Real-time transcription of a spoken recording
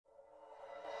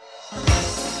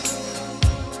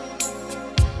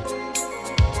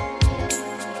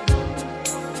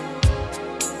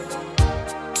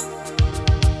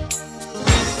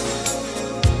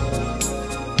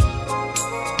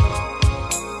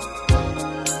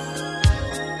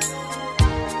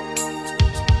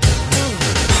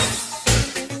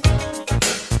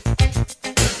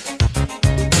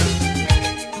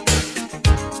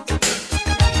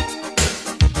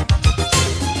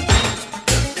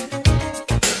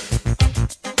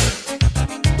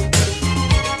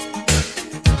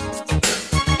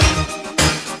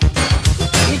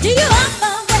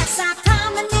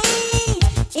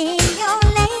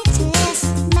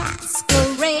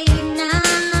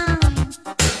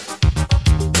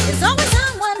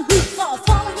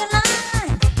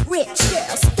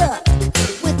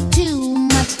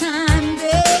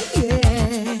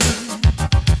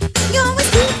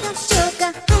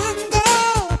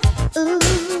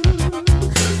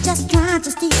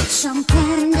some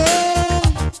candy.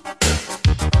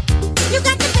 You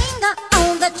got your finger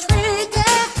on the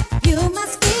trigger. You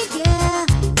must figure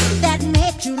that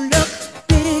makes you look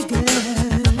bigger.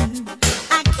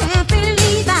 I can't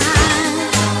believe I'm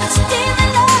still in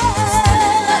love.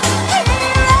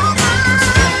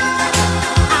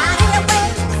 I'm here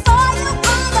waiting for you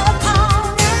on the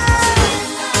corner.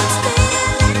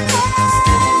 Still in love.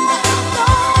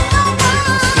 Don't go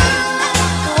wrong.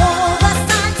 Oh, the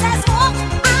sign says walk.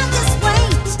 I just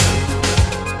wait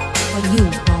for you,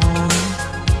 boy.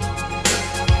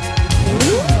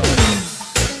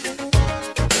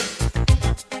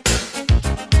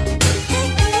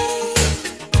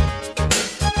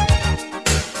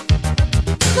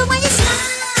 The way you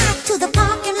slide to the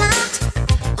parking lot,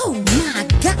 oh my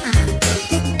God,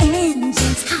 the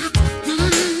engine's hot now.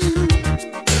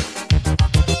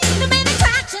 The main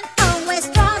attraction always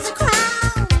draws a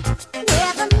crowd,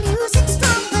 where the music's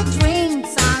strong, the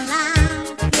drinks are loud,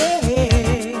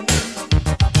 yeah.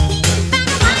 Found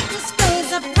a wide displays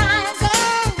of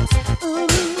prizes, ooh,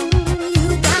 you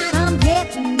got 'em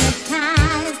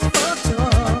hypnotized for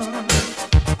sure.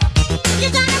 You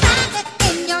gotta ride it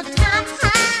in your top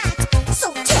hat. So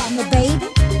tell me, baby,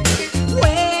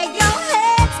 where your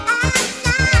head's at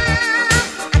now.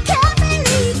 I can't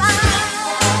believe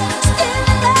I'm still in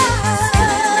love.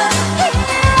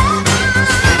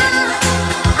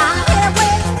 I'm here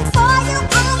waiting for you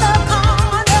on the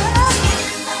corner.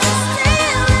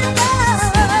 Still in love.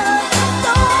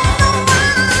 Don't go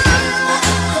wrong.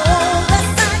 Oh, the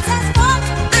sign says walk.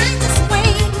 I'm just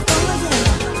waiting for you.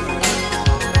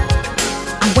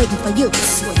 I'm waiting for you,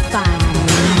 sweet fire.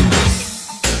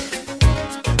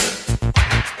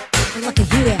 Look at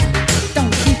here,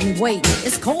 don't keep me waiting.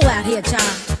 It's cold out here,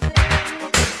 child.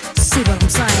 See what I'm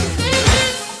saying?